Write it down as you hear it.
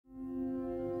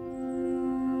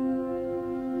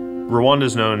Rwanda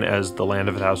is known as the land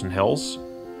of 1,000 hills.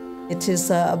 It is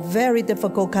a very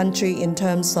difficult country in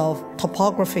terms of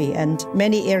topography, and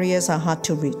many areas are hard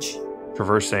to reach.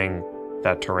 Traversing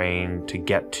that terrain to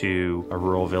get to a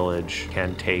rural village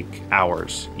can take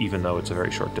hours, even though it's a very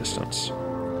short distance.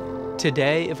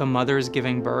 Today, if a mother is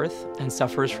giving birth and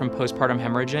suffers from postpartum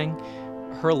hemorrhaging,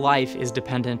 her life is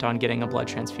dependent on getting a blood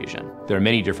transfusion. There are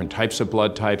many different types of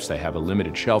blood types. They have a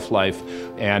limited shelf life.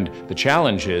 And the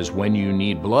challenge is when you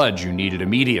need blood, you need it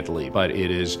immediately. But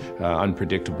it is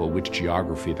unpredictable which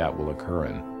geography that will occur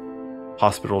in.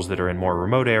 Hospitals that are in more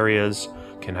remote areas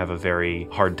can have a very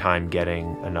hard time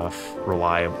getting enough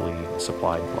reliably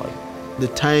supplied blood. The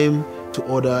time to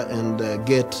order and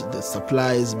get the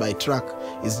supplies by truck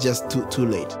is just too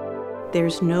late.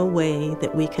 There's no way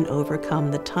that we can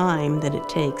overcome the time that it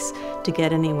takes to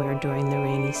get anywhere during the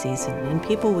rainy season. And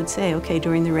people would say, okay,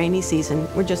 during the rainy season,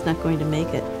 we're just not going to make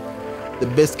it. The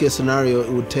best case scenario,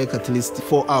 it would take at least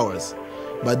 4 hours.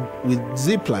 But with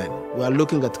Zipline, we are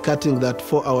looking at cutting that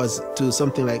 4 hours to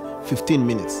something like 15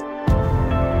 minutes.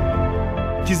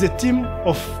 It is a team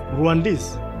of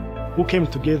Rwandese who came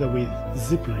together with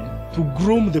Zipline to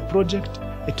groom the project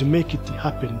and to make it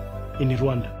happen in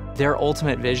Rwanda. Their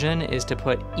ultimate vision is to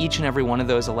put each and every one of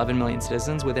those 11 million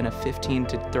citizens within a 15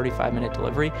 to 35-minute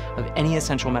delivery of any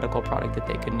essential medical product that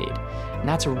they could need. And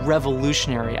that's a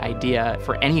revolutionary idea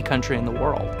for any country in the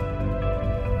world.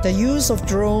 The use of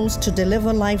drones to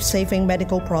deliver life-saving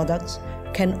medical products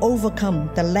can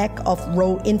overcome the lack of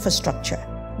road infrastructure.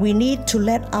 We need to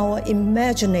let our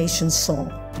imagination soar.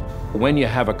 When you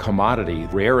have a commodity,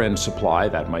 rare in supply,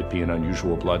 that might be an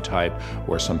unusual blood type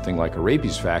or something like a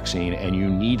rabies vaccine, and you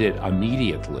need it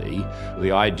immediately,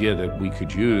 the idea that we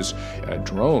could use a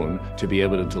drone to be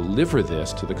able to deliver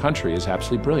this to the country is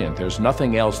absolutely brilliant. There's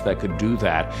nothing else that could do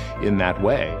that in that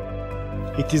way.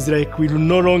 It is like we will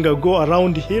no longer go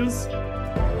around hills,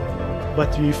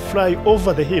 but we fly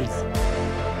over the hills.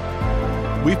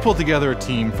 We've pulled together a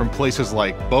team from places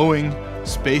like Boeing,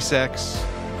 SpaceX,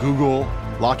 Google,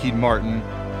 Lockheed Martin.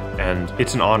 And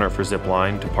it's an honor for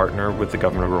Zipline to partner with the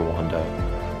government of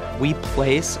Rwanda. We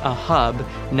place a hub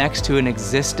next to an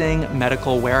existing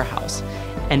medical warehouse,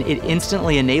 and it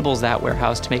instantly enables that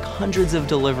warehouse to make hundreds of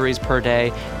deliveries per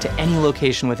day to any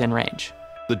location within range.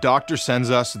 The doctor sends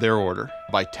us their order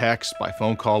by text, by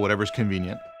phone call, whatever's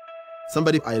convenient.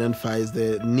 Somebody identifies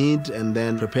the need and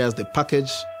then prepares the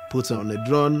package, puts it on a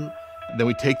drone. Then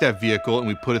we take that vehicle and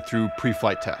we put it through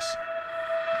pre-flight tests.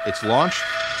 It's launched,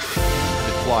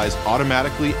 it flies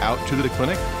automatically out to the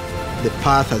clinic. The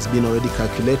path has been already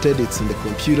calculated, it's in the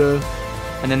computer.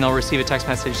 And then they'll receive a text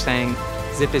message saying,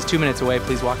 Zip is 2 minutes away,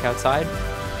 please walk outside.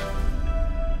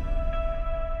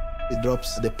 It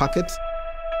drops the packet,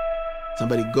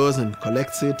 somebody goes and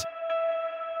collects it.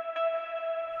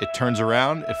 It turns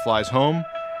around, it flies home,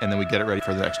 and then we get it ready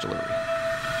for the next delivery.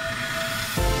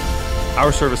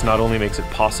 Our service not only makes it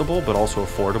possible, but also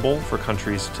affordable for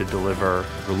countries to deliver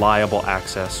reliable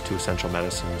access to essential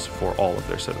medicines for all of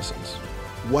their citizens.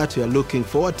 What we are looking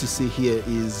forward to see here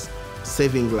is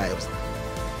saving lives.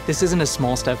 This isn't a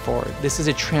small step forward. This is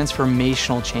a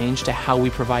transformational change to how we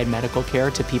provide medical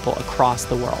care to people across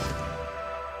the world.